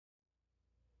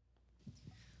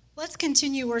Let's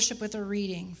continue worship with a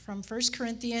reading from 1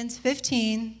 Corinthians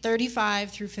 15, 35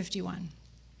 through 51.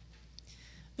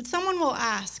 But someone will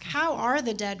ask, how are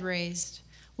the dead raised?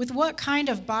 With what kind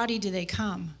of body do they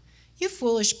come? You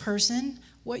foolish person,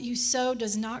 what you sow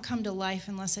does not come to life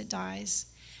unless it dies.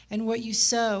 And what you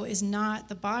sow is not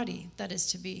the body that is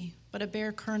to be, but a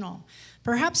bare kernel,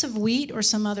 perhaps of wheat or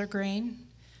some other grain.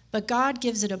 But God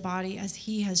gives it a body as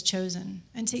he has chosen,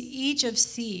 and to each of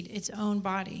seed its own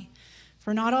body.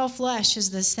 For not all flesh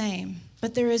is the same,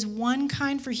 but there is one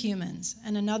kind for humans,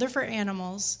 and another for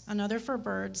animals, another for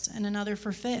birds, and another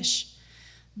for fish.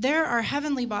 There are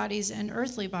heavenly bodies and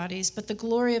earthly bodies, but the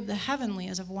glory of the heavenly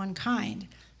is of one kind,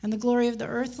 and the glory of the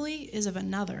earthly is of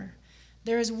another.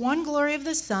 There is one glory of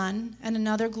the sun, and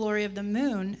another glory of the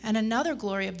moon, and another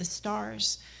glory of the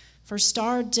stars. For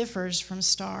star differs from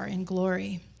star in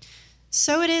glory.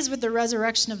 So it is with the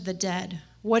resurrection of the dead.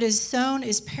 What is sown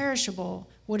is perishable.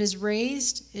 What is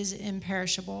raised is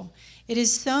imperishable. It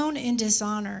is sown in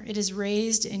dishonor. It is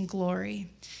raised in glory.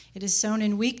 It is sown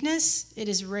in weakness. It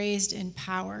is raised in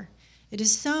power. It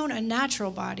is sown a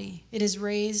natural body. It is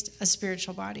raised a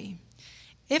spiritual body.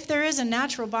 If there is a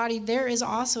natural body, there is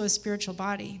also a spiritual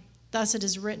body. Thus it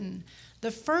is written,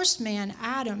 the first man,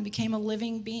 Adam, became a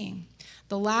living being.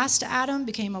 The last Adam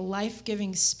became a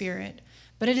life-giving spirit.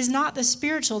 But it is not the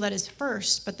spiritual that is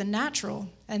first, but the natural,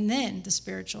 and then the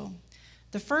spiritual.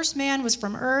 The first man was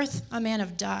from earth, a man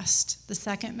of dust. The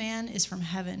second man is from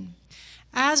heaven.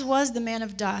 As was the man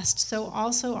of dust, so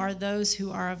also are those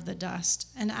who are of the dust.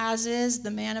 And as is the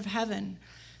man of heaven,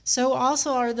 so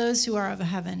also are those who are of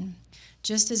heaven.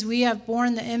 Just as we have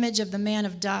borne the image of the man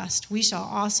of dust, we shall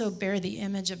also bear the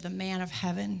image of the man of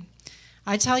heaven.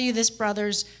 I tell you this,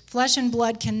 brothers, flesh and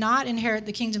blood cannot inherit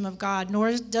the kingdom of God,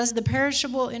 nor does the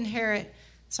perishable inherit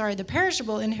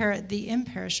the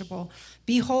imperishable.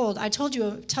 Behold, I tell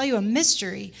you a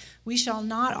mystery. We shall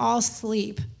not all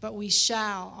sleep, but we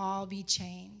shall all be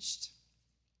changed.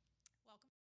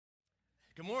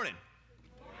 Good morning.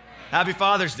 Happy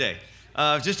Father's Day.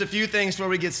 Just a few things before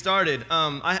we get started.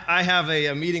 I have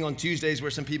a meeting on Tuesdays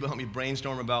where some people help me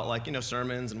brainstorm about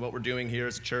sermons and what we're doing here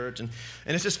as a church. And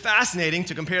it's just fascinating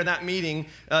to compare that meeting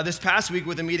this past week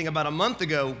with a meeting about a month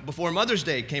ago before Mother's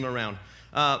Day came around.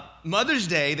 Mother's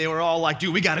Day, they were all like,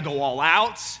 dude, we got to go all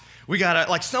out. We got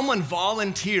to, someone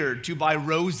volunteered to buy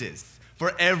roses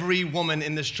for every woman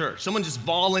in this church. Someone just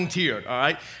volunteered, all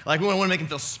right? We want to make them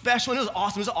feel special, and it was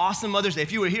awesome. It was an awesome Mother's Day.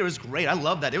 If you were here, it was great. I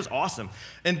love that. It was awesome.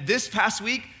 And this past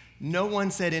week, no one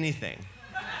said anything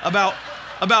about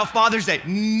Father's Day.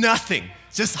 Nothing.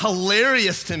 It's just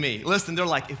hilarious to me. Listen, they're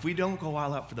like, if we don't go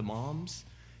all out for the moms,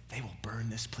 they will burn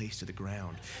this place to the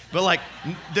ground. But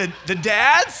the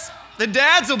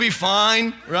dads will be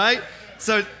fine, right?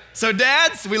 So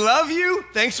dads, we love you.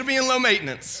 Thanks for being low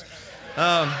maintenance.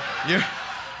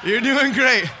 You're doing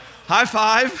great. High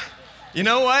five. You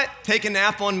know what? Take a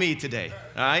nap on me today,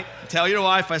 all right? Tell your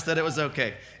wife I said it was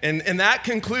okay. And that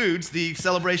concludes the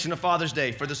celebration of Father's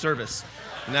Day for the service.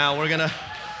 Now we're gonna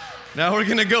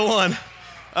go on.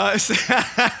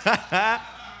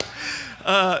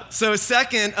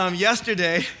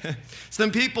 Yesterday,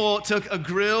 some people took a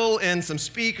grill and some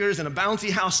speakers and a bouncy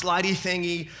house slidey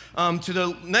thingy to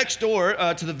the next door,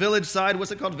 to the village side.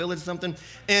 What's it called? Village something?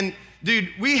 And dude,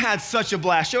 we had such a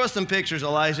blast. Show us some pictures,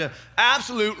 Elijah.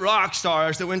 Absolute rock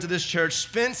stars that went to this church,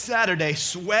 spent Saturday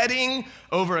sweating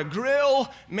over a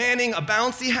grill, manning a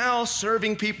bouncy house,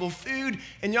 serving people food.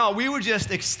 And y'all, we were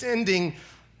just extending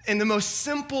in the most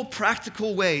simple,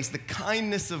 practical ways the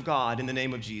kindness of God in the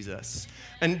name of Jesus.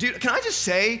 And dude, can I just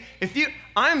say,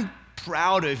 I'm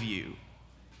proud of you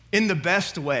in the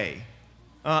best way.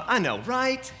 I know,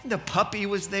 right? The puppy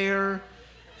was there.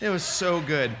 It was so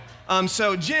good.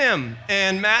 So Jim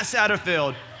and Matt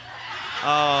Satterfield.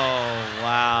 Oh,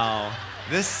 wow.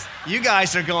 You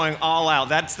guys are going all out.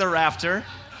 That's the Raptor.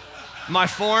 My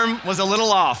form was a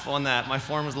little off on that.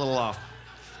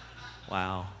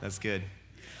 Wow, that's good.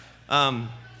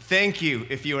 Thank you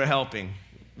if you were helping.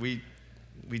 We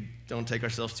don't take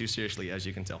ourselves too seriously, as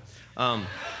you can tell.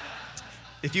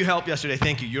 If you helped yesterday,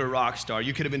 thank you. You're a rock star.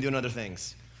 You could have been doing other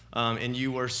things. And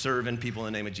you were serving people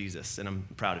in the name of Jesus, and I'm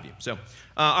proud of you. So,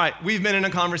 all right, we've been in a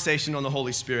conversation on the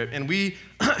Holy Spirit, and we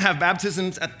have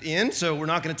baptisms at the end, so we're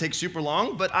not going to take super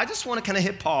long, but I just want to kind of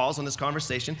hit pause on this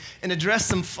conversation and address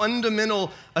some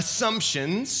fundamental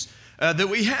assumptions that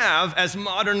we have as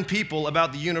modern people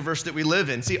about the universe that we live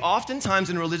in. See, oftentimes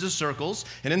in religious circles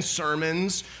and in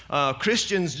sermons,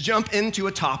 Christians jump into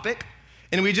a topic,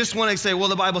 and we just want to say, well,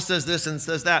 the Bible says this and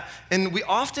says that. And we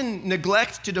often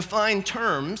neglect to define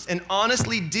terms and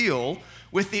honestly deal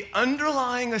with the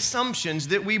underlying assumptions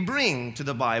that we bring to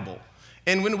the Bible.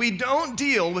 And when we don't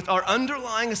deal with our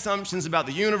underlying assumptions about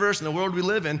the universe and the world we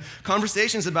live in,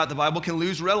 conversations about the Bible can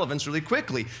lose relevance really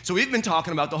quickly. So we've been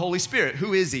talking about the Holy Spirit.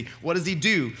 Who is he? What does he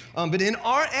do? But in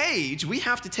our age, we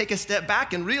have to take a step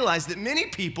back and realize that many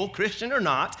people, Christian or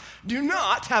not, do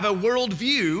not have a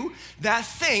worldview that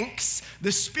thinks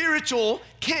the spiritual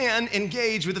can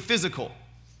engage with the physical.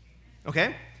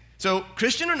 Okay? So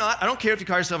Christian or not, I don't care if you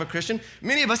call yourself a Christian,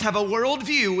 many of us have a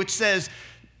worldview which says,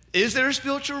 is there a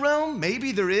spiritual realm?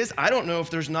 Maybe there is. I don't know if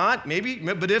there's not. Maybe,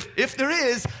 but if there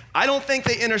is, I don't think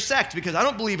they intersect because I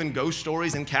don't believe in ghost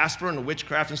stories and Casper and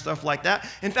witchcraft and stuff like that.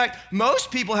 In fact, most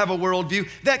people have a worldview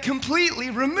that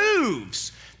completely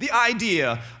removes the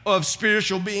idea of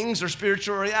spiritual beings or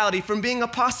spiritual reality from being a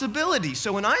possibility.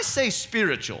 So when I say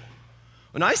spiritual,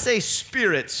 when I say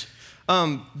spirit,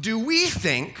 do we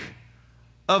think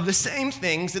of the same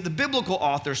things that the biblical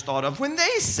authors thought of when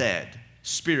they said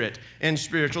spirit and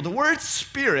spiritual? The word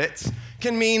spirit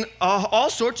can mean all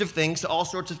sorts of things to all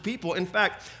sorts of people. In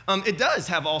fact, it does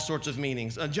have all sorts of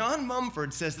meanings. John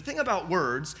Mumford says the thing about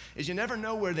words is you never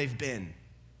know where they've been.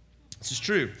 This is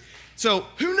true. So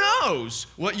who knows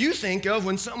what you think of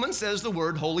when someone says the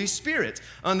word Holy Spirit?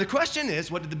 The question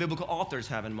is, what did the biblical authors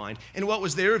have in mind? And what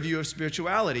was their view of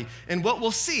spirituality? And what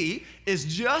we'll see is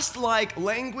just like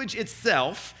language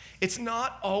itself, it's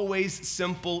not always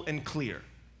simple and clear.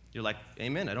 You're like,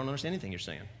 amen, I don't understand anything you're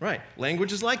saying. Right,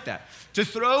 language is like that. To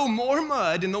throw more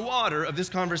mud in the water of this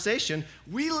conversation,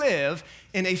 we live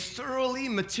in a thoroughly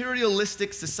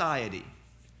materialistic society.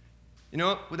 You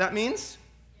know what that means?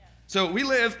 Yeah. So we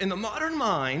live in the modern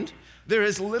mind, there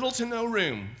is little to no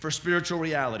room for spiritual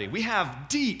reality. We have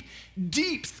deep,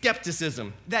 deep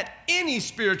skepticism that any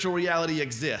spiritual reality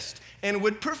exists and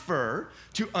would prefer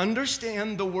to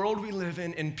understand the world we live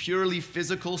in purely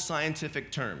physical,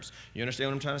 scientific terms. You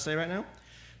understand what I'm trying to say right now?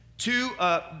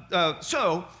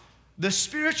 So, the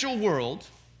spiritual world,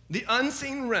 the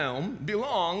unseen realm,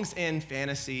 belongs in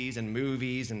fantasies and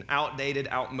movies and outdated,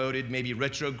 outmoded, maybe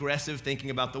retrogressive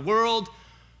thinking about the world.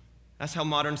 That's how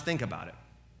moderns think about it.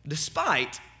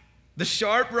 Despite the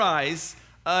sharp rise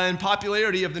and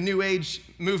popularity of the New Age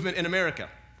movement in America.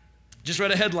 Just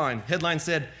read a headline. Headline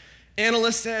said,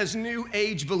 Analyst says New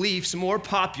Age beliefs more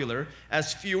popular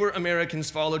as fewer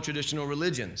Americans follow traditional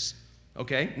religions.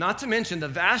 Okay? Not to mention the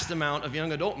vast amount of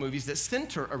young adult movies that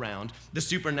center around the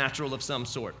supernatural of some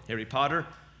sort. Harry Potter,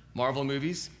 Marvel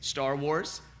movies, Star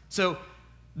Wars. So,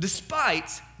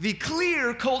 despite the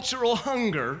clear cultural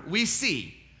hunger we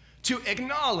see to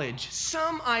acknowledge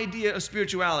some idea of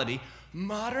spirituality,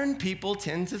 modern people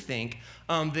tend to think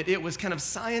that it was kind of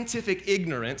scientific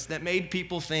ignorance that made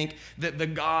people think that the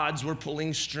gods were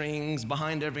pulling strings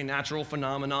behind every natural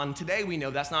phenomenon. Today we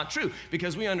know that's not true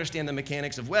because we understand the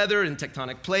mechanics of weather and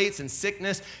tectonic plates and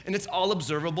sickness, and it's all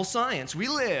observable science. We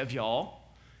live, y'all,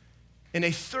 in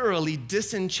a thoroughly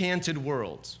disenchanted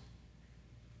world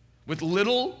with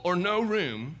little or no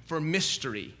room for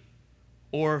mystery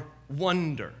or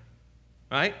wonder,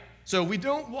 right? So we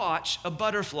don't watch a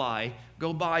butterfly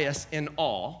go by us in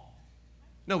awe.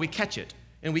 No, we catch it,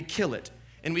 and we kill it,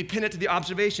 and we pin it to the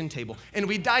observation table, and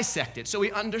we dissect it so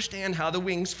we understand how the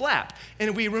wings flap,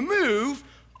 and we remove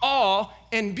awe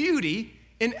and beauty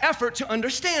in effort to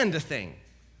understand the thing.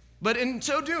 But in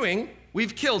so doing,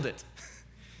 we've killed it,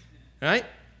 right?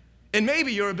 And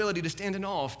maybe your ability to stand in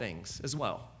awe of things as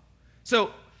well.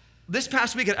 So this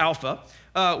past week at Alpha,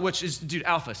 which is, dude,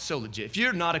 Alpha is so legit. If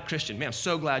you're not a Christian, man, I'm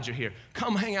so glad you're here.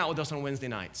 Come hang out with us on Wednesday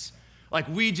nights. Like,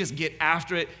 we just get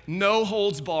after it, no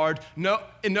holds barred,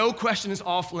 no question is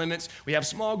off limits. We have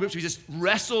small groups, we just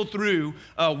wrestle through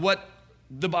what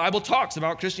the Bible talks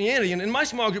about Christianity. And in my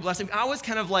small group last week, I was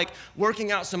kind of like working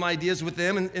out some ideas with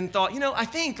them and thought, I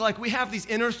think like we have these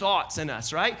inner thoughts in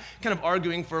us, right? Kind of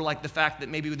arguing for like the fact that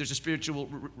maybe there's a spiritual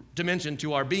dimension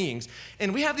to our beings.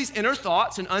 And we have these inner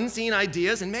thoughts and unseen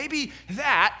ideas, and maybe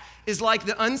that is like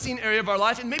the unseen area of our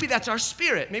life, and maybe that's our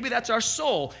spirit, maybe that's our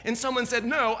soul. And someone said,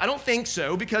 no, I don't think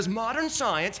so, because modern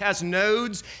science has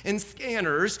nodes and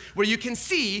scanners where you can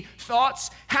see thoughts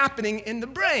happening in the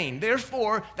brain.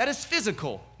 Therefore, that is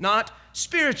physical, not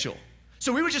spiritual.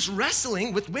 So we were just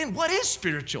wrestling with what is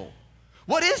spiritual?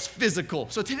 What is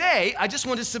physical? So today, I just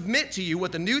want to submit to you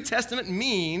what the New Testament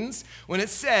means when it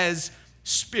says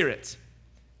spirit,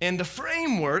 and the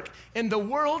framework and the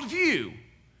worldview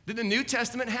that the New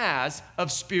Testament has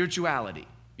of spirituality.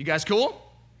 You guys cool?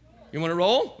 You want to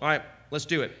roll? All right, let's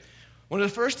do it. One of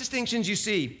the first distinctions you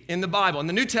see in the Bible, in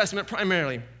the New Testament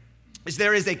primarily, is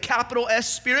there is a capital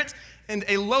S spirit and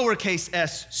a lowercase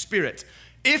s spirit.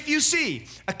 If you see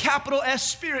a capital S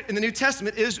spirit in the New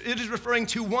Testament, it is referring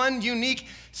to one unique,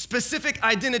 specific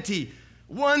identity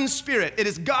one Spirit. It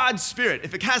is God's Spirit.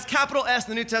 If it has capital S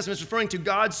in the New Testament, it's referring to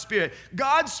God's Spirit.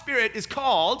 God's Spirit is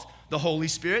called the Holy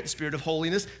Spirit, the Spirit of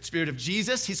holiness, Spirit of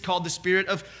Jesus. He's called the Spirit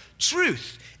of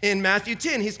truth. In Matthew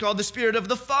 10, he's called the Spirit of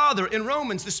the Father. In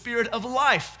Romans, the Spirit of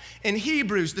life. In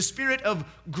Hebrews, the Spirit of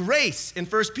grace. In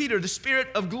 1 Peter, the Spirit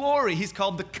of glory. He's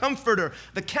called the Comforter,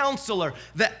 the Counselor,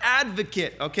 the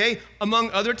Advocate, okay? Among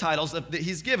other titles that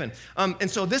he's given. And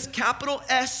so this capital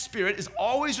S Spirit is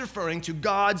always referring to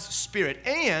God's Spirit.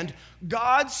 And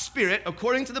God's Spirit,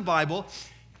 according to the Bible,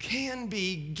 can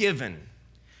be given.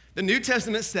 The New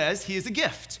Testament says he is a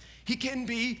gift. He can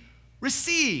be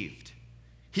received.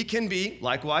 He can be,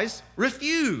 likewise,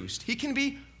 refused. He can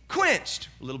be quenched.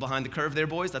 A little behind the curve there,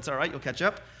 boys. That's all right. You'll catch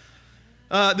up.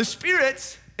 The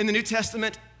Spirit in the New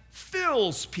Testament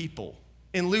fills people.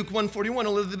 In Luke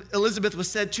 1:41, Elizabeth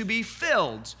was said to be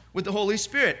filled with the Holy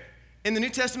Spirit. In the New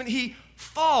Testament, he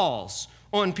falls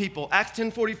on people. Acts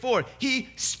 10:44, he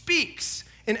speaks.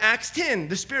 In Acts 10,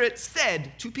 the Spirit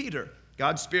said to Peter.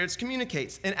 God's Spirit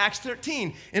communicates. In Acts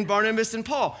 13, in Barnabas and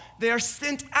Paul, they are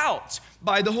sent out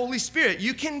by the Holy Spirit.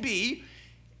 You can be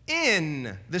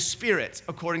in the Spirit,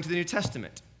 according to the New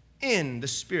Testament. In the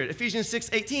Spirit. Ephesians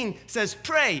 6:18 says,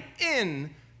 pray in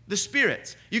the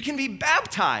Spirit. You can be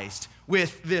baptized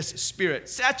with this Spirit.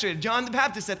 Saturated. John the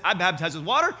Baptist said, I baptize with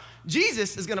water.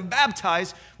 Jesus is going to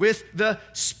baptize with the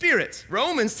Spirit.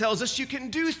 Romans tells us you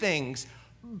can do things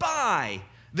by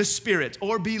the Spirit,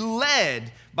 or be led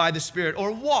by the Spirit,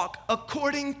 or walk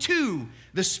according to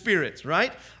the Spirit,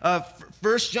 right? 1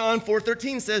 John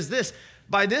 4:13 says this,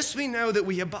 by this we know that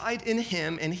we abide in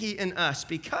him and he in us,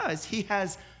 because he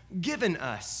has given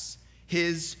us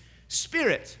his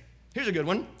Spirit. Here's a good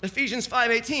one, Ephesians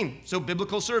 5:18. So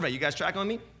biblical survey, you guys tracking on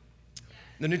me?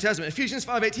 The New Testament, Ephesians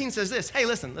 5:18 says this, hey,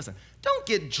 listen, don't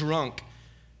get drunk.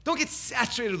 Don't get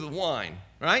saturated with wine,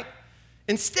 right?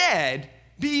 Instead,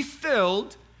 be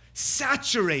filled,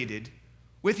 saturated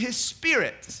with his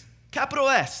Spirit, capital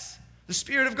S, the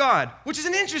Spirit of God, which is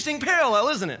an interesting parallel,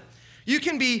 isn't it? You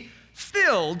can be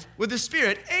filled with the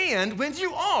Spirit, and when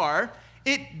you are,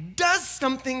 it does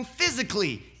something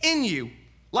physically in you,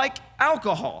 like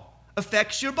alcohol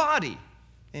affects your body.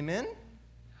 Amen?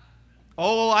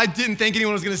 Oh, I didn't think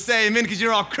anyone was going to say amen because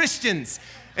you're all Christians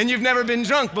and you've never been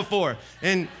drunk before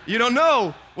and you don't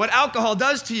know what alcohol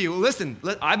does to you. Listen,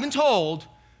 I've been told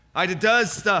it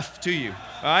does stuff to you,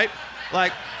 all right?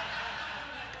 Like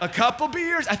a couple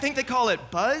beers, I think they call it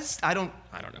buzzed. I don't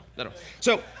know.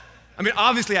 So, I mean,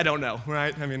 obviously I don't know,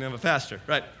 right? I mean, I'm a pastor,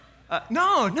 right?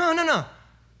 No.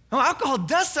 Alcohol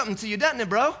does something to you, doesn't it,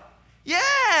 bro?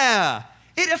 Yeah,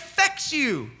 it affects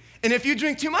you. And if you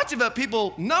drink too much of it,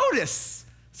 people notice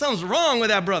something's wrong with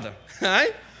that brother, all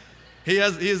right?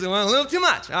 He's a little too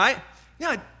much, all right?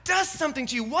 Now, it does something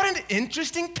to you. What an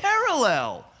interesting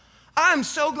parallel. I'm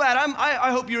so glad.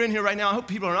 I hope you're in here right now. I hope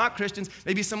people are not Christians,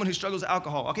 maybe someone who struggles with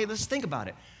alcohol. Okay, let's think about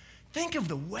it. Think of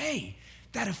the way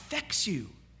that affects you.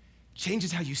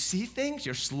 Changes how you see things.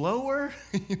 You're slower,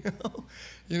 it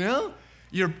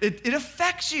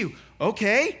affects you.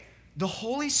 Okay, the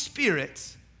Holy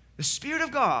Spirit, the Spirit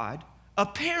of God,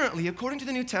 apparently, according to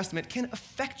the New Testament, can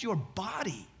affect your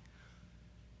body.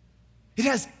 It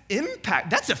has impact.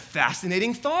 That's a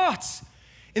fascinating thought.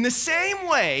 In the same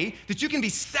way that you can be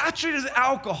saturated with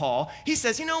alcohol, he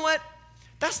says, you know what?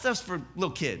 That stuff's for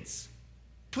little kids.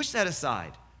 Push that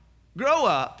aside. Grow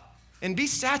up and be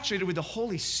saturated with the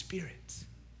Holy Spirit.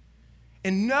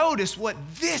 And notice what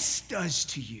this does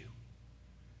to you.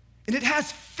 And it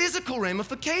has physical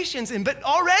ramifications. But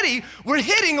already, we're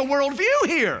hitting a worldview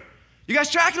here. You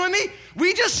guys tracking with me?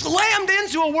 We just slammed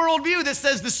into a worldview that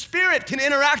says the Spirit can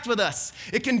interact with us.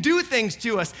 It can do things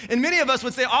to us. And many of us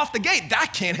would say off the gate,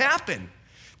 that can't happen.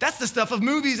 That's the stuff of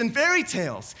movies and fairy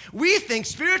tales. We think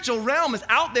spiritual realm is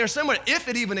out there somewhere, if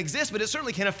it even exists, but it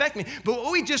certainly can't affect me. But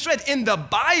what we just read in the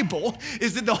Bible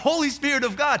is that the Holy Spirit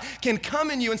of God can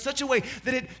come in you in such a way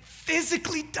that it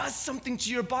physically does something to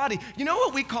your body. You know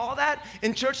what we call that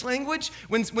in church language?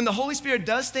 When the Holy Spirit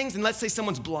does things, and let's say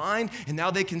someone's blind and now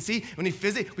they can see, when he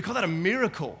physically, we call that a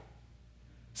miracle.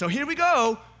 So here we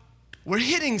go. We're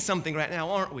hitting something right now,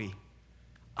 aren't we?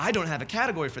 I don't have a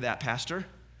category for that, Pastor.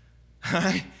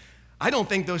 I don't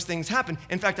think those things happen.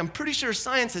 In fact, I'm pretty sure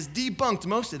science has debunked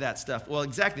most of that stuff. Well,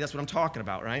 exactly, that's what I'm talking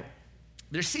about, right?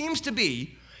 There seems to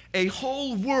be a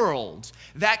whole world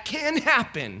that can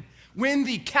happen when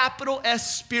the capital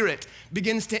S Spirit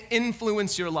begins to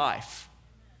influence your life.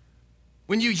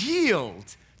 When you yield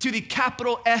to the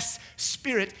capital S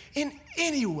Spirit in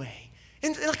any way,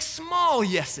 in like small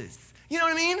yeses, you know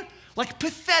what I mean? Like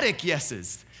pathetic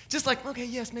yeses. Just like, okay,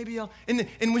 yes, maybe I'll, and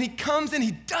when he comes in,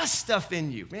 he does stuff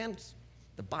in you. Man,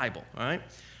 the Bible, all right?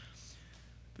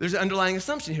 There's an underlying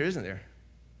assumption here, isn't there?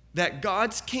 That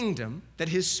God's kingdom, that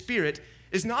his Spirit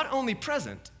is not only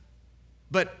present,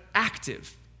 but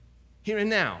active here and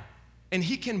now. And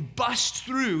he can bust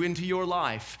through into your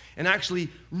life and actually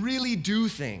really do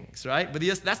things, right? But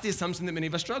that's the assumption that many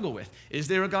of us struggle with. Is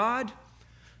there a God?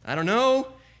 I don't know.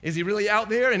 Is he really out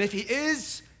there? And if he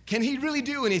is, can he really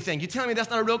do anything? You telling me that's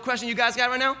not a real question you guys got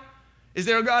right now? Is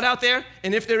there a God out there?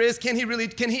 And if there is, can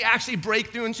he actually break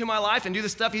through into my life and do the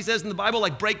stuff he says in the Bible,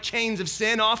 like break chains of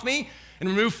sin off me and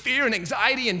remove fear and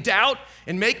anxiety and doubt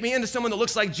and make me into someone that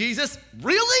looks like Jesus?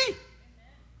 Really?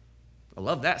 I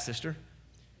love that, sister.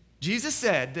 Jesus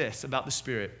said this about the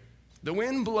Spirit. The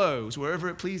wind blows wherever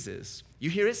it pleases. You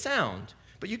hear its sound,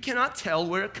 but you cannot tell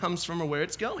where it comes from or where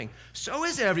it's going. So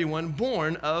is everyone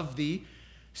born of the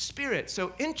Spirit.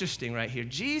 So interesting right here.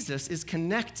 Jesus is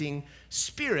connecting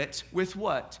Spirit with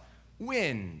what?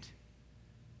 Wind.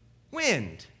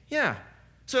 Wind, yeah.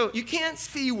 So you can't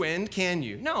see wind, can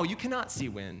you? No, you cannot see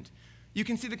wind. You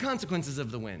can see the consequences of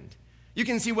the wind. You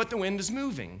can see what the wind is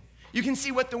moving. You can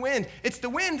see what the wind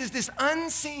is this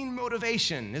unseen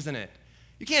motivation, isn't it?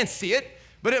 You can't see it,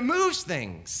 but it moves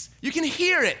things. You can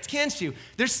hear it, can't you?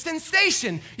 There's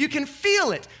sensation. You can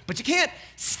feel it, but you can't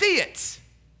see it.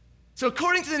 So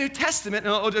according to the New Testament,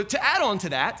 to add on to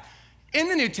that, in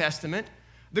the New Testament,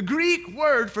 the Greek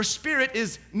word for spirit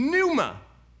is pneuma.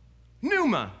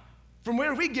 Pneuma, from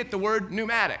where we get the word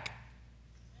pneumatic.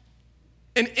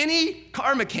 And any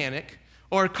car mechanic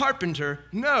or carpenter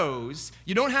knows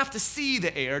you don't have to see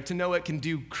the air to know it can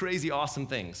do crazy awesome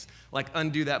things, like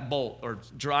undo that bolt or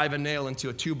drive a nail into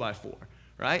a 2x4,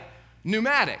 right?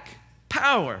 Pneumatic,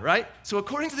 power, right? So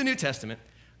according to the New Testament,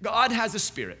 God has a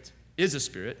spirit, is a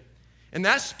spirit, and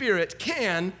that spirit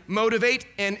can motivate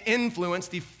and influence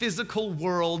the physical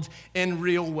world in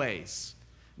real ways,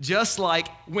 just like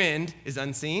wind is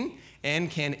unseen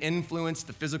and can influence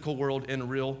the physical world in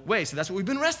real ways. So that's what we've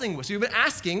been wrestling with. So we've been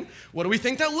asking, what do we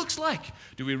think that looks like?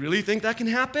 Do we really think that can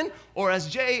happen? Or as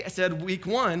Jay said week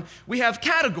 1, we have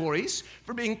categories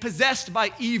for being possessed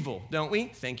by evil, don't we?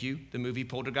 Thank you, the movie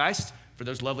Poltergeist, for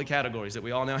those lovely categories that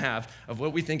we all now have of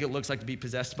what we think it looks like to be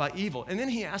possessed by evil. And then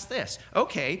he asked this,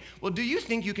 okay, well, do you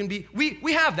think you can be,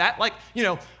 we have that, like,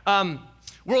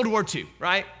 World War II,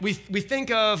 right? We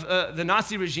think of the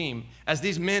Nazi regime as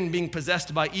these men being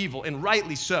possessed by evil, and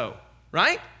rightly so,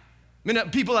 right? I mean,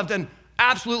 people have done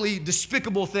absolutely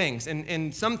despicable things,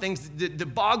 and some things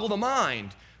that boggle the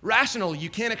mind. Rationally,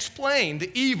 you can't explain the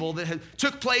evil that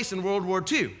took place in World War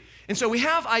II. And so we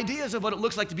have ideas of what it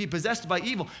looks like to be possessed by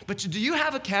evil, but do you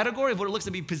have a category of what it looks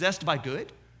like to be possessed by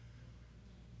good?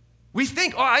 We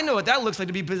think, oh, I know what that looks like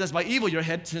to be possessed by evil. Your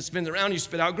head spins around, you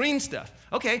spit out green stuff.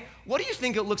 Okay, what do you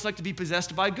think it looks like to be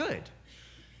possessed by good?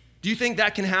 Do you think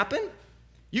that can happen?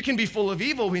 You can be full of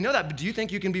evil, we know that, but do you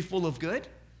think you can be full of good?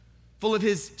 Full of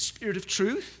his spirit of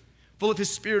truth? Full of his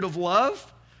spirit of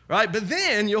love? Right? But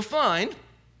then you'll find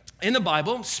in the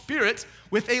Bible, spirit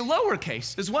with a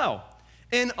lowercase as well.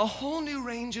 And a whole new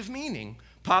range of meaning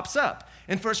pops up.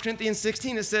 In 1 Corinthians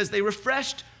 16, it says, they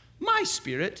refreshed my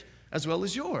spirit as well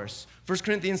as yours. 1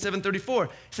 Corinthians 7:34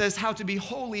 says how to be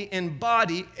holy in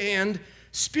body and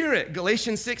spirit.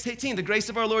 Galatians 6:18, the grace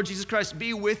of our Lord Jesus Christ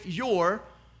be with your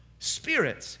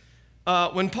spirit.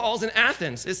 When Paul's in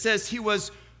Athens, it says he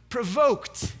was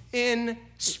provoked in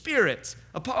spirit.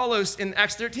 Apollos in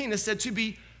Acts 13 is said to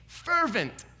be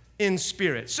fervent in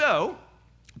spirit. So,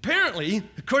 apparently,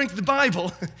 according to the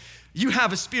Bible, you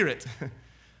have a spirit.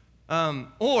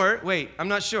 Or, wait, I'm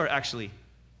not sure actually.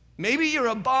 Maybe you're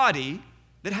a body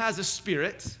that has a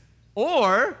spirit,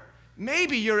 or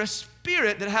maybe you're a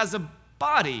spirit that has a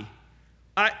body.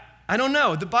 I don't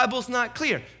know. The Bible's not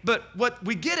clear. But what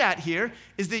we get at here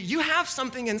is that you have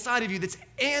something inside of you that's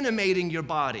animating your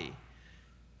body.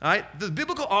 All right? The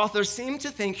biblical authors seem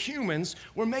to think humans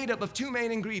were made up of 2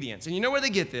 main ingredients. And you know where they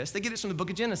get this? They get this from the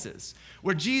book of Genesis,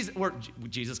 where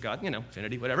Jesus, God,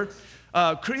 infinity, whatever,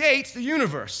 creates the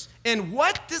universe. And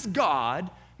what does God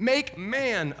make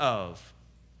man of?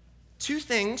 2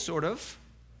 things, sort of.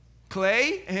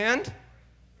 Clay and,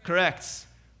 correct,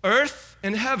 earth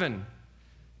and heaven.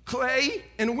 Clay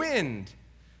and wind.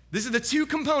 These are the 2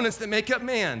 components that make up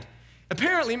man.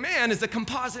 Apparently, man is a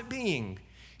composite being.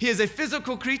 He is a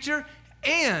physical creature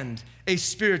and a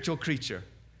spiritual creature.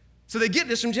 So they get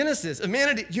this from Genesis.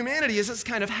 Humanity is this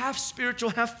kind of half spiritual,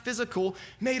 half physical,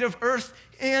 made of earth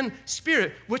and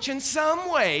spirit, which in some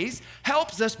ways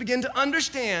helps us begin to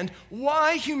understand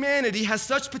why humanity has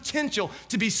such potential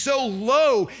to be so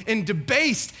low and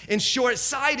debased and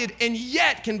short-sighted, and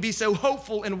yet can be so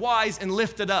hopeful and wise and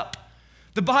lifted up.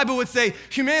 The Bible would say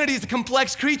humanity is a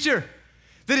complex creature.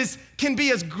 can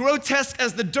be as grotesque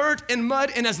as the dirt and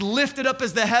mud and as lifted up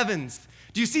as the heavens.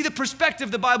 Do you see the perspective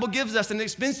the Bible gives us? And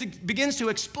it begins to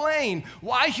explain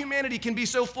why humanity can be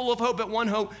so full of hope at one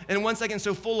hope and in 1 second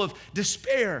so full of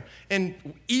despair and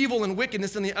evil and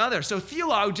wickedness in the other. So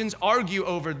theologians argue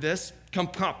over this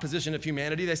composition of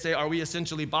humanity. They say, are we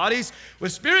essentially bodies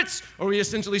with spirits, or are we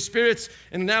essentially spirits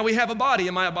and now we have a body?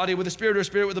 Am I a body with a spirit or a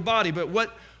spirit with a body? But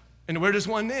where does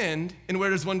one end and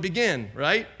where does one begin,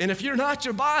 right? And if you're not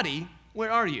your body,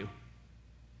 where are you?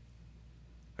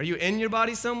 Are you in your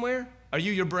body somewhere? Are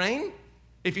you your brain?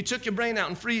 If you took your brain out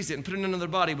and freeze it and put it in another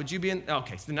body, would you be in?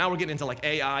 Okay, so now we're getting into like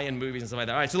AI and movies and stuff like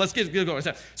that. All right, so let's get going.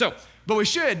 But we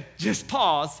should just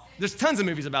pause. There's tons of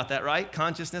movies about that, right?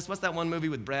 Consciousness. What's that one movie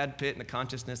with Brad Pitt and the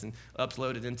consciousness and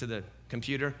uploaded into the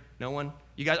computer? No one?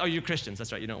 You guys, you're Christians.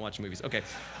 That's right, you don't watch movies. Okay,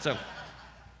 so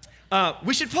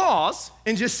we should pause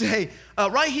and just say,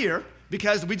 right here,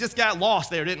 because we just got lost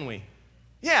there, didn't we?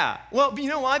 Yeah, well, you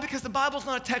know why? Because the Bible's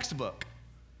not a textbook.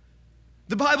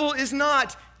 The Bible is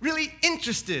not really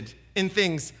interested in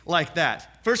things like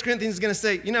that. 1 Corinthians is going to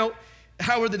say,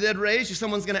 how are the dead raised?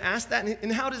 Someone's going to ask that.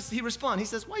 And how does he respond? He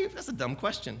says, that's a dumb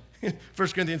question. 1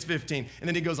 Corinthians 15. And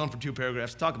then he goes on for 2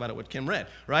 paragraphs to talk about it, what Kim read,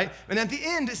 right? And at the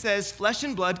end it says, flesh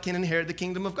and blood can inherit the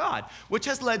kingdom of God, which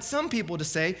has led some people to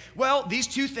say, well, these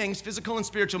two things, physical and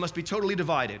spiritual, must be totally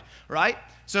divided, right?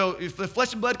 So if the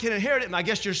flesh and blood can inherit it, I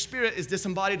guess your spirit is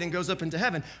disembodied and goes up into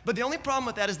heaven. But the only problem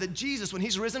with that is that Jesus, when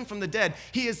he's risen from the dead,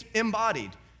 he is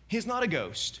embodied. He's not a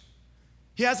ghost.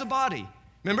 He has a body.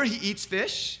 Remember, he eats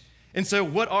fish. And so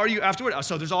what are you afterward?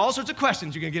 So there's all sorts of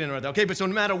questions you're going to get into right there. Okay, but so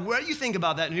no matter where you think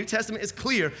about that, the New Testament is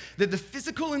clear that the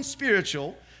physical and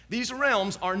spiritual, these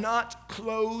realms are not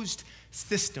closed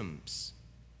systems.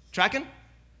 Tracking?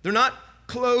 They're not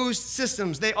closed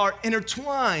systems. They are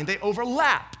intertwined. They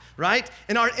overlap, right?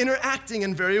 And are interacting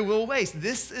in very real ways.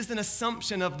 This is an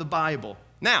assumption of the Bible.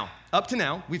 Now, up to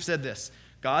now, we've said this.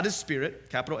 God is spirit,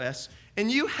 capital S, and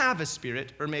you have a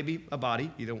spirit, or maybe a body,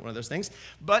 either one of those things,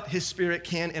 but his spirit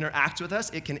can interact with us.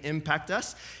 It can impact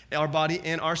us, our body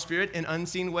and our spirit, in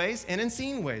unseen ways and in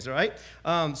seen ways, all right?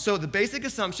 So the basic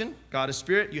assumption, God is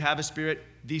spirit, you have a spirit,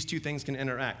 these two things can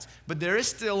interact. But there is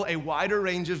still a wider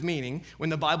range of meaning when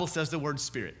the Bible says the word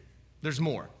spirit. There's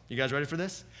more. You guys ready for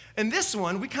this? And this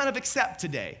one, we kind of accept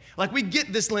today. Like, we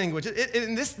get this language.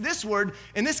 In this word,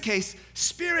 in this case,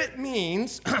 spirit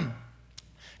means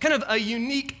kind of a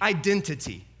unique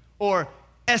identity or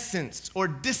essence or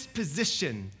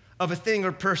disposition of a thing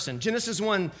or person. Galatians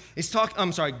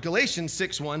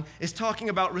 6:1 is talking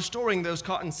about restoring those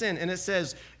caught in sin. And it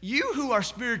says, you who are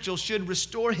spiritual should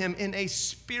restore him in a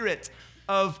spirit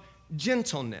of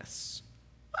gentleness.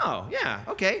 Oh, yeah,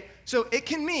 okay. So it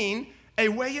can mean a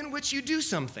way in which you do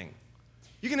something.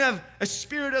 You can have a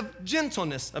spirit of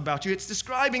gentleness about you. It's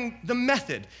describing the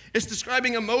method. It's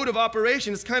describing a mode of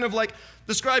operation. It's kind of like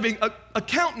describing a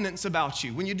countenance about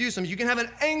you when you do something. You can have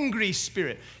an angry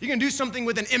spirit. You can do something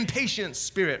with an impatient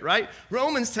spirit, right?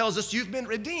 Romans tells us you've been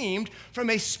redeemed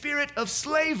from a spirit of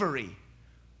slavery.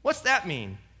 What's that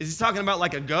mean? Is he talking about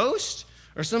like a ghost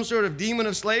or some sort of demon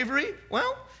of slavery?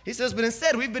 Well, he says, but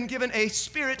instead we've been given a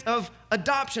spirit of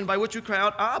adoption by which we cry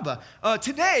out, Abba.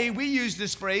 Today we use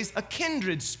this phrase, a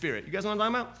kindred spirit. You guys know what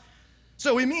I'm talking about?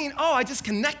 So we mean, I just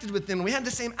connected with them. We had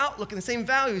the same outlook and the same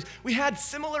values. We had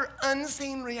similar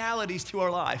unseen realities to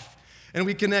our life. And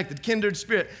we connected, kindred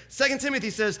spirit. 2 Timothy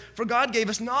says, for God gave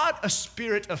us not a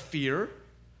spirit of fear,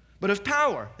 but of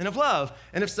power and of love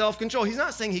and of self-control. He's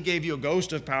not saying he gave you a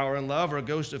ghost of power and love or a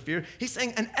ghost of fear. He's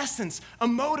saying an essence, a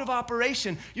mode of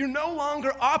operation. You're no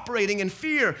longer operating in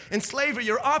fear and slavery.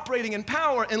 You're operating in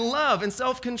power and love and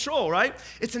self-control, right?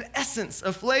 It's an essence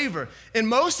of flavor. And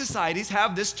most societies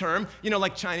have this term,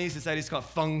 like Chinese societies call it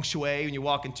feng shui, when you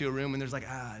walk into a room and there's like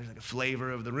a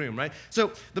flavor of the room, right?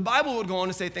 So the Bible would go on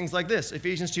to say things like this,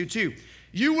 Ephesians 2:2.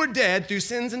 You were dead through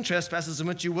sins and trespasses in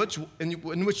which you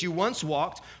once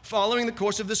walked, following the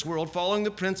course of this world, following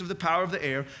the prince of the power of the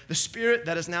air, the spirit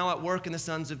that is now at work in the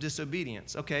sons of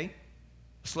disobedience. Okay,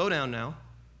 slow down now.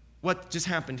 What just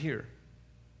happened here?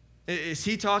 Is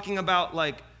he talking about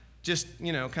it's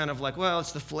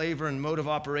the flavor and mode of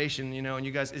operation, and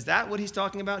you guys, is that what he's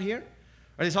talking about here?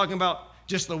 Are they talking about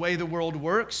just the way the world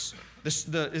works? Is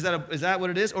that what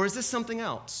it is? Or is this something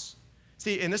else?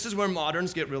 See, and this is where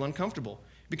moderns get real uncomfortable,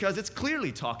 because it's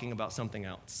clearly talking about something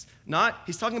else.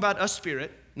 He's talking about a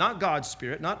spirit, not God's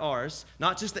spirit, not ours,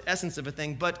 not just the essence of a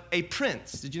thing, but a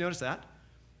prince. Did you notice that?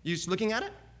 You looking at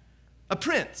it? A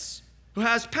prince who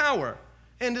has power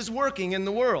and is working in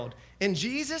the world. In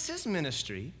Jesus'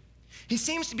 ministry, he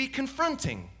seems to be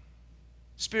confronting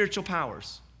spiritual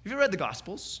powers. Have you read the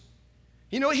Gospels?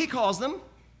 You know what he calls them?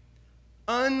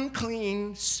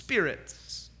 unclean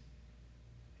spirits.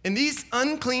 And these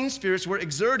unclean spirits were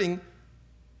exerting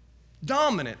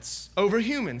dominance over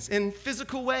humans in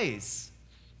physical ways.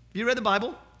 Have you read the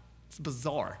Bible? It's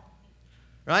bizarre,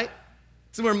 right?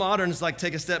 So where moderns like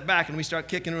take a step back and we start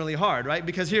kicking really hard, right?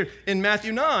 Because here in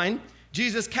Matthew 9,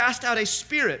 Jesus cast out a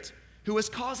spirit who was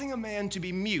causing a man to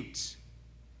be mute.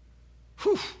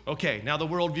 Whew. Okay, now the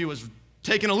worldview is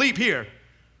taking a leap here.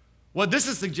 What this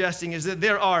is suggesting is that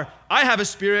I have a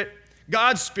spirit,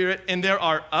 God's spirit, and there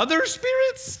are other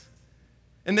spirits,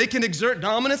 and they can exert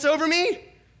dominance over me?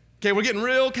 Okay, we're getting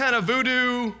real kind of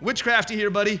voodoo, witchcrafty here,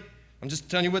 buddy. I'm just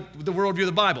telling you what the worldview of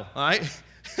the Bible, all right?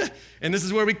 And this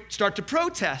is where we start to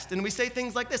protest, and we say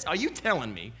things like this. Are you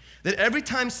telling me that every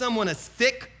time someone is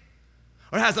sick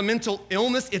or has a mental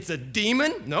illness, it's a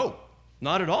demon? No,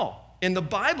 not at all. And the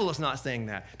Bible is not saying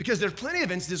that, because there's plenty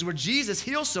of instances where Jesus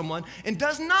heals someone and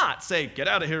does not say, get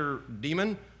out of here,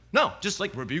 demon. No, just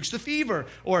like rebukes the fever,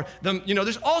 or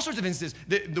there's all sorts of instances.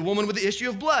 The woman with the issue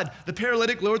of blood, the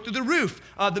paralytic lowered through the roof,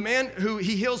 the man who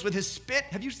he heals with his spit.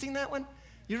 Have you seen that one?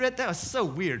 You read that? It was so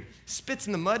weird. Spits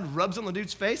in the mud, rubs on the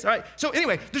dude's face. All right. So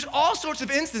anyway, there's all sorts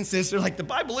of instances. They're like, the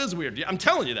Bible is weird. Yeah, I'm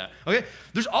telling you that. Okay.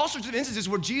 There's all sorts of instances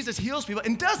where Jesus heals people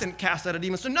and doesn't cast out a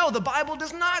demon. So no, the Bible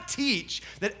does not teach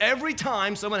that every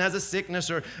time someone has a sickness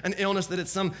or an illness that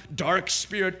it's some dark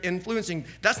spirit influencing.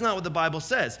 That's not what the Bible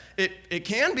says. It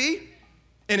can be,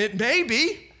 and it may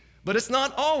be, but it's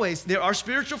not always. There are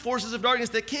spiritual forces of darkness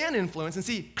that can influence. And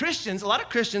see, Christians, a lot of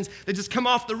Christians, they just come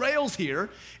off the rails here,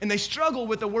 and they struggle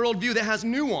with a worldview that has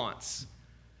nuance.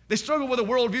 They struggle with a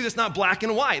worldview that's not black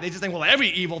and white. They just think, well, every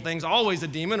evil thing's always a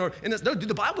demon. No, dude,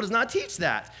 the Bible does not teach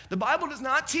that. The Bible does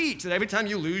not teach that every time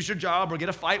you lose your job or get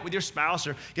a fight with your spouse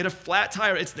or get a flat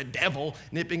tire, it's the devil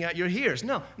nipping at your ears.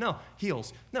 No,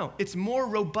 heels. No, it's more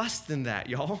robust than that,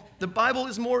 y'all. The Bible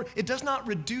is more, it does not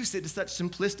reduce it to such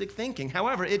simplistic thinking.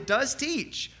 However, it does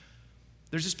teach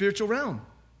there's a spiritual realm.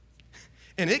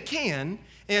 And it can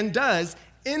and does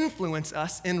influence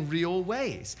us in real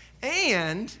ways.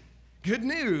 And good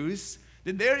news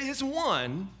that there is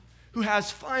one who has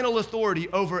final authority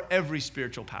over every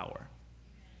spiritual power,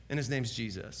 and his name's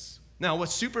Jesus. Now,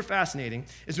 what's super fascinating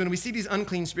is when we see these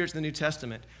unclean spirits in the New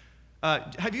Testament.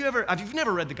 If you've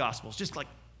never read the Gospels, just like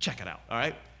check it out, all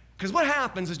right? Because what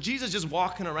happens is Jesus just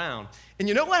walking around, and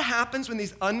you know what happens when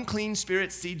these unclean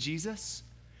spirits see Jesus?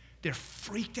 They're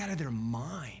freaked out of their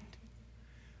mind.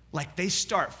 Like, they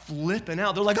start flipping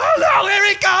out. They're like, oh, no, here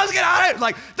he comes, get out of here.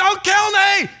 Like, don't kill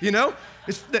me,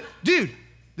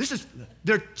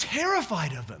 they're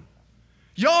terrified of him.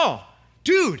 Y'all,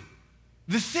 dude,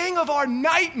 the thing of our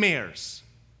nightmares,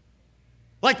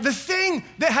 like the thing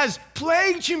that has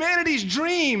plagued humanity's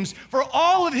dreams for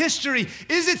all of history,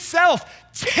 is itself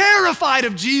terrified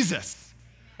of Jesus.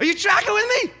 Are you tracking with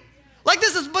me? Like,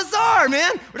 this is bizarre,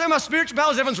 man. We're talking about spiritual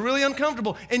powers. Everyone's really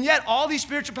uncomfortable. And yet, all these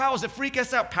spiritual powers that freak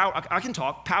us out,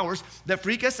 powers that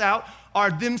freak us out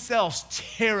are themselves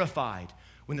terrified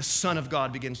when the Son of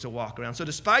God begins to walk around. So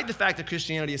despite the fact that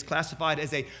Christianity is classified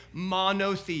as a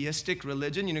monotheistic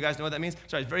religion, you guys know what that means?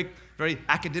 Sorry, it's very, very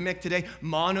academic today.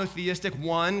 Monotheistic,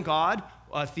 one God,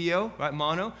 theo, right,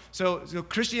 mono. So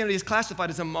Christianity is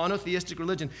classified as a monotheistic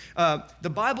religion.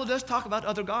 The Bible does talk about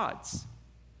other gods.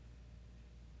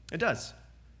 It does.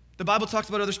 The Bible talks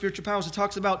about other spiritual powers. It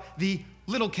talks about the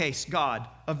little case God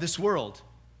of this world,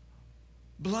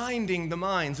 blinding the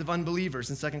minds of unbelievers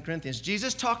in 2 Corinthians.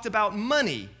 Jesus talked about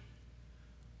money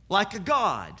like a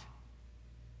God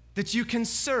that you can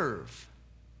serve.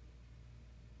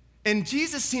 And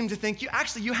Jesus seemed to think you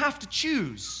have to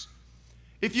choose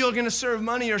if you're going to serve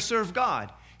money or serve God.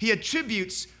 He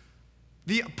attributes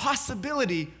the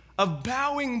possibility of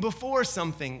bowing before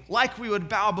something like we would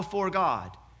bow before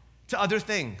God to other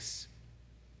things.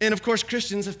 And of course,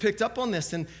 Christians have picked up on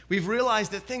this, and we've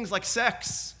realized that things like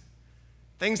sex,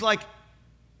 things like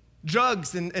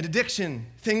drugs and addiction,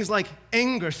 things like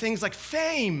anger, things like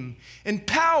fame and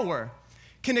power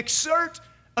can exert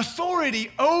authority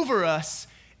over us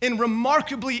in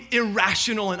remarkably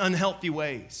irrational and unhealthy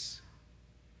ways.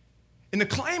 And the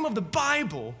claim of the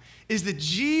Bible is that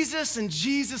Jesus and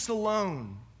Jesus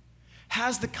alone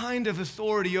has the kind of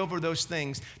authority over those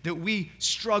things that we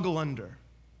struggle under.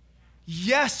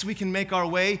 Yes, we can make our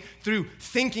way through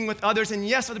thinking with others, and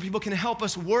yes, other people can help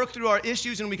us work through our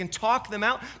issues and we can talk them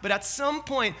out, but at some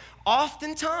point,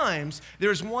 oftentimes,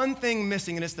 there's one thing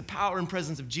missing, and it's the power and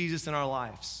presence of Jesus in our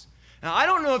lives. Now, I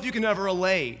don't know if you can ever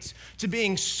relate to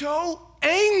being so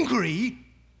angry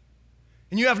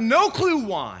and you have no clue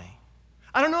why.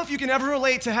 I don't know if you can ever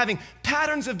relate to having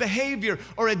patterns of behavior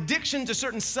or addiction to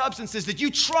certain substances that you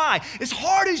try as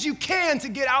hard as you can to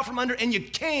get out from under, and you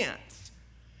can't.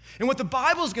 And what the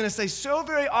Bible is going to say so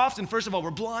very often, first of all,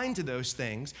 we're blind to those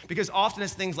things because often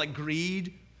it's things like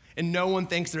greed, and no one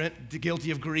thinks they're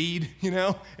guilty of greed,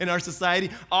 in our society.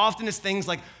 Often it's things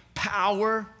like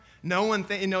power. No one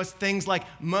it's things like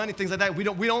money, things like that. We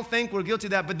don't think we're guilty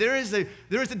of that, but there is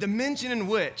a dimension in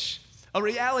which, a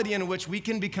reality in which we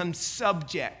can become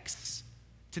subjects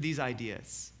to these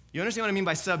ideas. You understand what I mean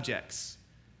by subjects?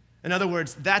 In other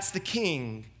words, that's the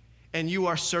king, and you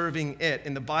are serving it.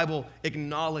 And the Bible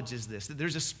acknowledges this, that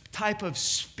there's a type of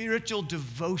spiritual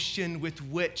devotion with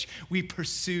which we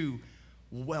pursue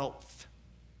wealth.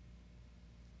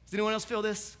 Does anyone else feel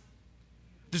this?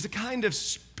 There's a kind of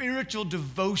spiritual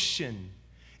devotion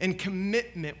and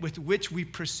commitment with which we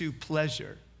pursue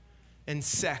pleasure and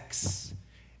sex.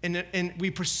 And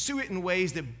we pursue it in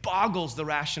ways that boggles the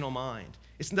rational mind.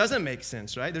 It doesn't make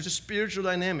sense, right? There's a spiritual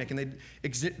dynamic, and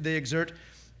they exert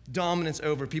dominance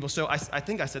over people. So I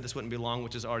think I said this wouldn't be long,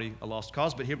 which is already a lost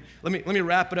cause, but here, let me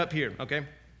wrap it up here, okay?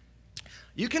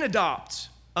 You can adopt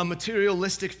a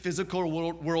materialistic, physical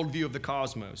worldview of the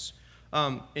cosmos,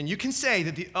 and you can say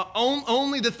that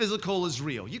only the physical is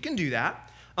real. You can do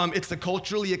that. It's the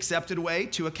culturally accepted way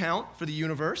to account for the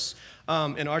universe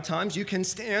in our times. You can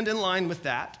stand in line with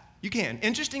that. You can.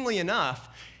 Interestingly enough,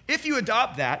 if you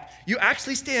adopt that, you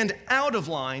actually stand out of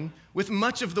line with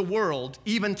much of the world,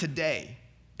 even today,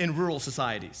 in rural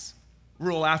societies.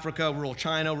 Rural Africa, rural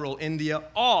China, rural India,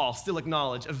 all still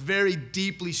acknowledge a very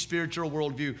deeply spiritual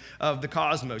worldview of the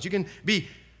cosmos. You can be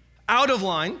out of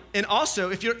line, and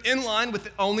also, if you're in line with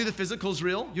only the physical is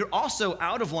real, you're also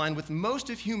out of line with most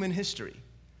of human history.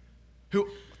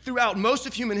 Throughout most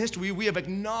of human history, we have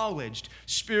acknowledged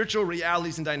spiritual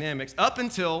realities and dynamics up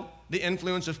until the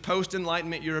influence of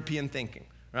post-Enlightenment European thinking,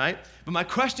 right? But my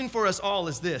question for us all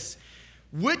is this: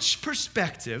 which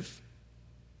perspective,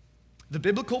 the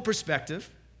biblical perspective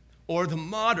or the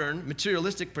modern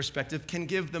materialistic perspective, can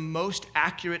give the most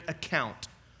accurate account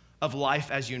of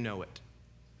life as you know it?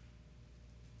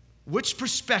 Which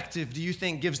perspective do you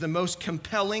think gives the most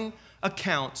compelling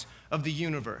account of the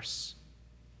universe?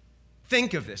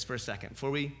 Think of this for a second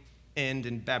before we end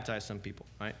and baptize some people,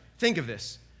 right? Think of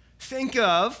this. Think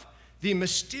of the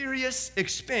mysterious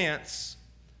expanse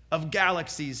of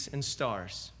galaxies and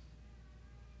stars.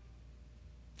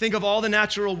 Think of all the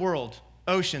natural world,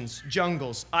 oceans,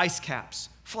 jungles, ice caps,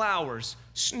 flowers,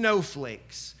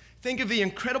 snowflakes. Think of the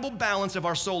incredible balance of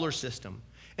our solar system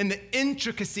and the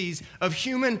intricacies of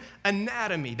human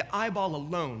anatomy. The eyeball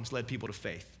alone has led people to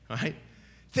faith, right?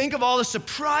 Think of all the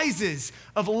surprises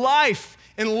of life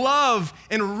and love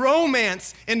and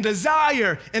romance and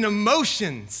desire and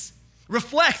emotions.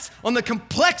 Reflect on the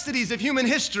complexities of human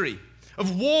history,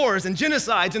 of wars and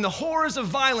genocides and the horrors of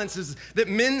violences that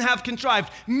men have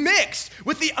contrived, mixed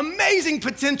with the amazing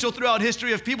potential throughout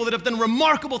history of people that have done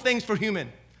remarkable things for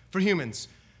humans.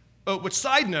 Which,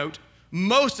 side note,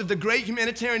 most of the great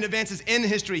humanitarian advances in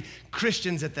history,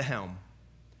 Christians at the helm.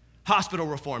 Hospital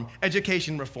reform,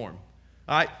 education reform.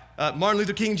 All right, Martin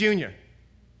Luther King Jr.,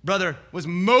 brother, was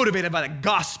motivated by the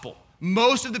gospel.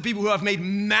 Most of the people who have made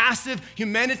massive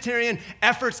humanitarian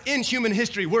efforts in human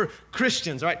history were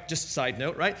Christians, right? Just a side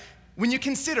note, right? When you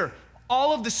consider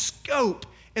all of the scope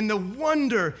and the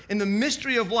wonder and the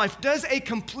mystery of life, does a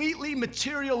completely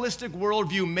materialistic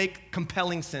worldview make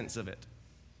compelling sense of it?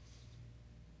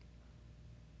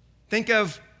 Think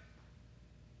of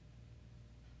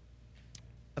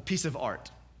a piece of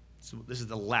art. So this is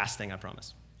the last thing, I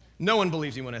promise. No one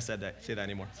believes me when I say that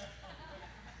anymore.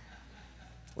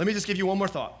 Let me just give you one more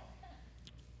thought.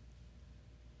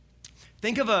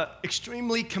 Think of an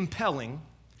extremely compelling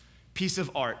piece of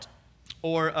art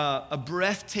or a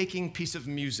breathtaking piece of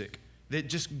music that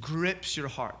just grips your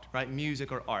heart, right?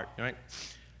 Music or art, right?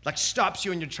 Like stops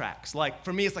you in your tracks. Like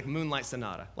for me, it's like Moonlight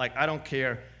Sonata. Like I don't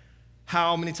care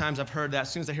how many times I've heard that.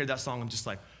 As soon as I hear that song, I'm just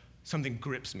like, something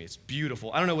grips me. It's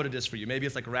beautiful. I don't know what it is for you. Maybe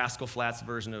it's like Rascal Flatts'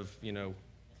 version of,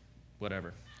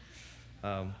 whatever.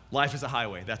 Life is a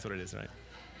Highway. That's what it is, right?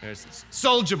 There's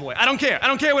Soulja Boy. I don't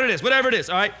care what it is. Whatever it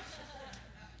is, all right?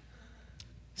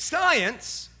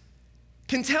 Science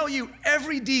can tell you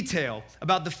every detail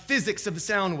about the physics of the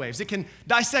sound waves. It can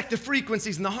dissect the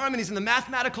frequencies and the harmonies and the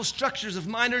mathematical structures of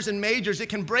minors and majors. It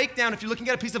can break down, if you're looking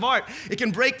at a piece of art, it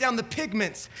can break down the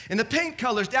pigments and the paint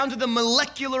colors down to the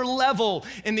molecular level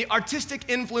and the artistic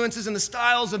influences and the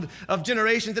styles of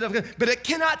generations that have, but it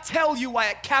cannot tell you why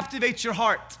it captivates your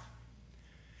heart.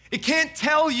 It can't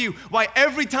tell you why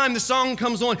every time the song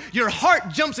comes on, your heart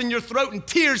jumps in your throat and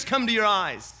tears come to your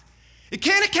eyes. It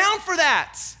can't account for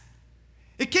that.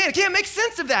 It can't make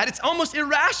sense of that. It's almost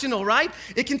irrational, right?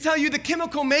 It can tell you the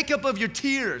chemical makeup of your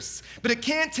tears, but it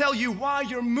can't tell you why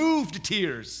you're moved to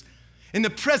tears. in the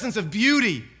presence of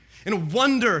beauty and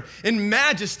wonder and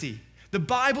majesty. The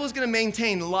Bible is going to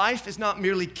maintain life is not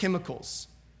merely chemicals.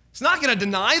 It's not going to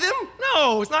deny them.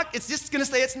 No, it's not. It's just going to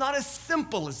say it's not as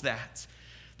simple as that.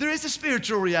 There is a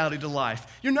spiritual reality to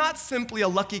life. You're not simply a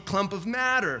lucky clump of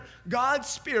matter. God's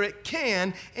Spirit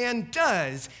can and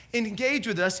does engage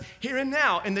with us here and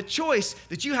now. And the choice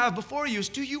that you have before you is,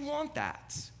 do you want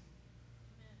that?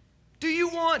 Do you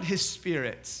want His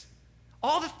Spirit?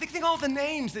 Think all the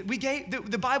names that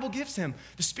the Bible gives Him.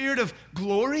 The Spirit of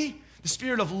glory, the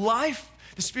Spirit of life,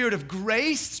 the Spirit of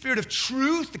grace, the Spirit of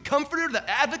truth, the Comforter, the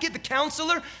Advocate, the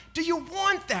Counselor. Do you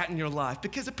want that in your life?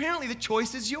 Because apparently the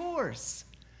choice is yours.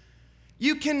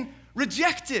 You can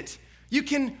reject it. You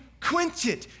can quench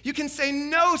it. You can say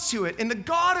no to it. And the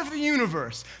God of the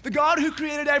universe, the God who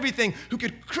created everything, who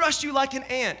could crush you like an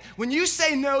ant, when you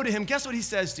say no to Him, guess what He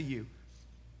says to you?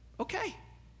 Okay,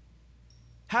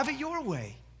 have it your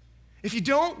way. If you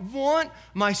don't want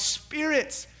my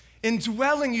Spirit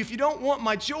indwelling you, if you don't want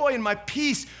my joy and my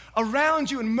peace around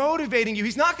you and motivating you,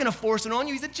 He's not going to force it on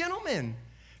you. He's a gentleman.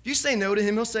 If you say no to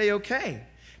Him, He'll say okay.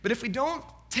 But if we don't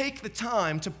take the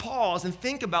time to pause and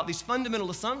think about these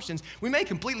fundamental assumptions, we may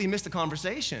completely miss the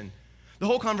conversation. The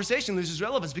whole conversation loses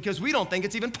relevance because we don't think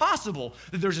it's even possible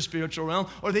that there's a spiritual realm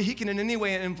or that He can in any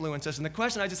way influence us. And the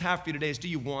question I just have for you today is, do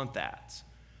you want that?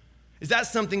 Is that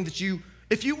something that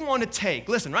if you want to take,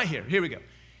 listen, right here we go.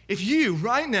 If you,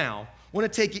 right now,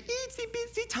 want to take an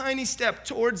itsy-bitsy tiny step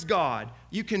towards God,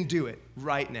 you can do it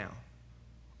right now.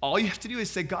 All you have to do is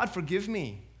say, God, forgive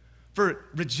me for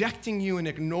rejecting you and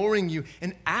ignoring you,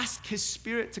 and ask His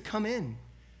Spirit to come in.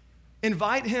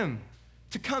 Invite Him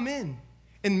to come in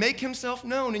and make Himself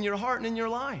known in your heart and in your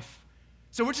life.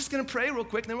 So we're just going to pray real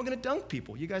quick, and then we're going to dunk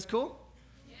people. You guys cool?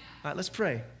 Yeah. All right, let's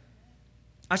pray.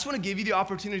 I just want to give you the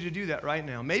opportunity to do that right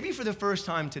now. Maybe for the first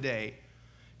time today,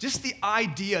 just the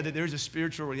idea that there's a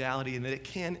spiritual reality and that it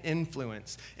can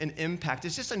influence and impact.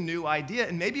 It's just a new idea.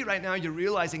 And maybe right now you're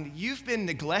realizing that you've been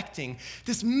neglecting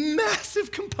this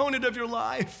massive component of your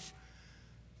life.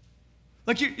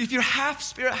 Like if you're half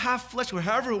spirit, half flesh, or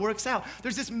however it works out,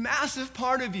 there's this massive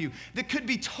part of you that could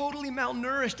be totally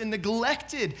malnourished and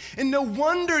neglected. And no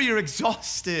wonder you're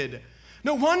exhausted.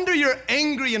 No wonder you're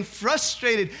angry and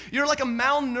frustrated. You're like a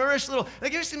malnourished little,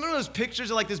 like you ever seen one of those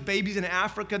pictures of like these babies in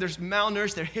Africa? They're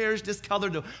malnourished, their hair is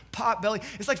discolored, the pot belly.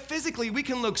 It's like physically we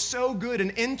can look so good,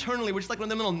 and internally we're just like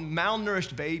one of them little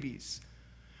malnourished babies.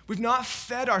 We've not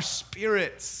fed our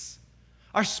spirits.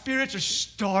 Our spirits are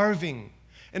starving.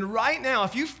 And right now,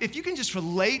 if you can just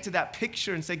relate to that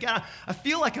picture and say, God, I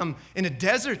feel like I'm in a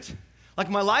desert.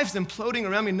 Like my life's imploding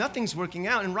around me, nothing's working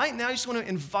out. And right now, you just want to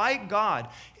invite God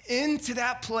into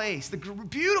that place. The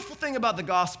beautiful thing about the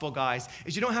gospel, guys,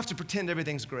 is you don't have to pretend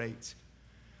everything's great.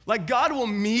 Like God will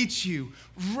meet you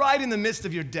right in the midst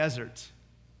of your desert.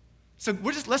 So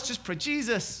let's just pray.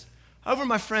 Jesus, over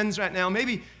my friends right now,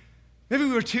 maybe we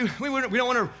don't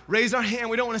want to raise our hand,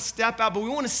 we don't want to step out, but we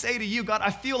want to say to you, God,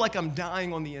 I feel like I'm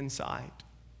dying on the inside.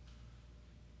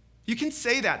 You can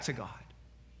say that to God.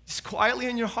 Just quietly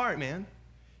in your heart, man.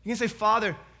 You can say,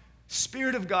 Father,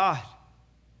 Spirit of God,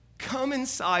 come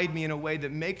inside me in a way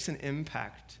that makes an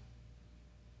impact.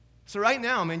 So right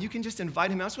now, man, you can just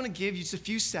invite Him. I just want to give you just a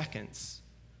few seconds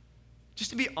just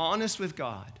to be honest with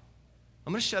God.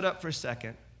 I'm going to shut up for a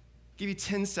second, give you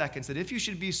 10 seconds that if you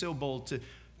should be so bold to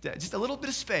just a little bit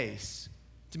of space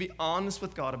to be honest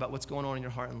with God about what's going on in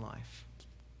your heart and life.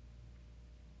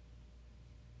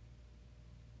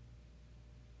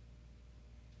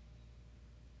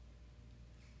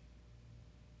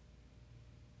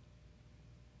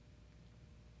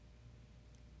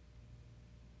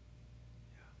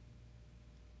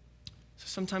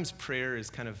 Sometimes prayer is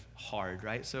kind of hard,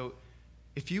 right? So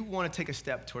if you want to take a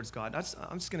step towards God,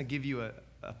 I'm just going to give you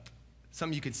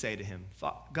something you could say to Him.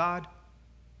 God,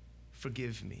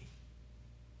 forgive me.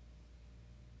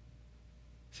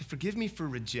 So forgive me for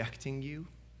rejecting you.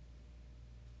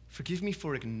 Forgive me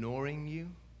for ignoring you.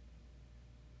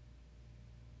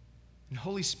 And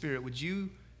Holy Spirit, would you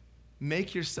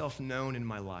make yourself known in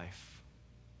my life?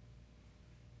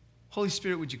 Holy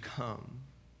Spirit, would you come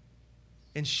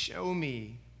and show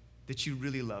me that you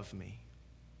really love me?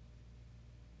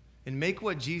 And make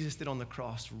what Jesus did on the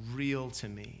cross real to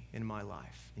me in my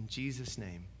life. In Jesus'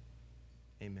 name,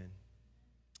 amen.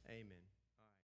 Amen.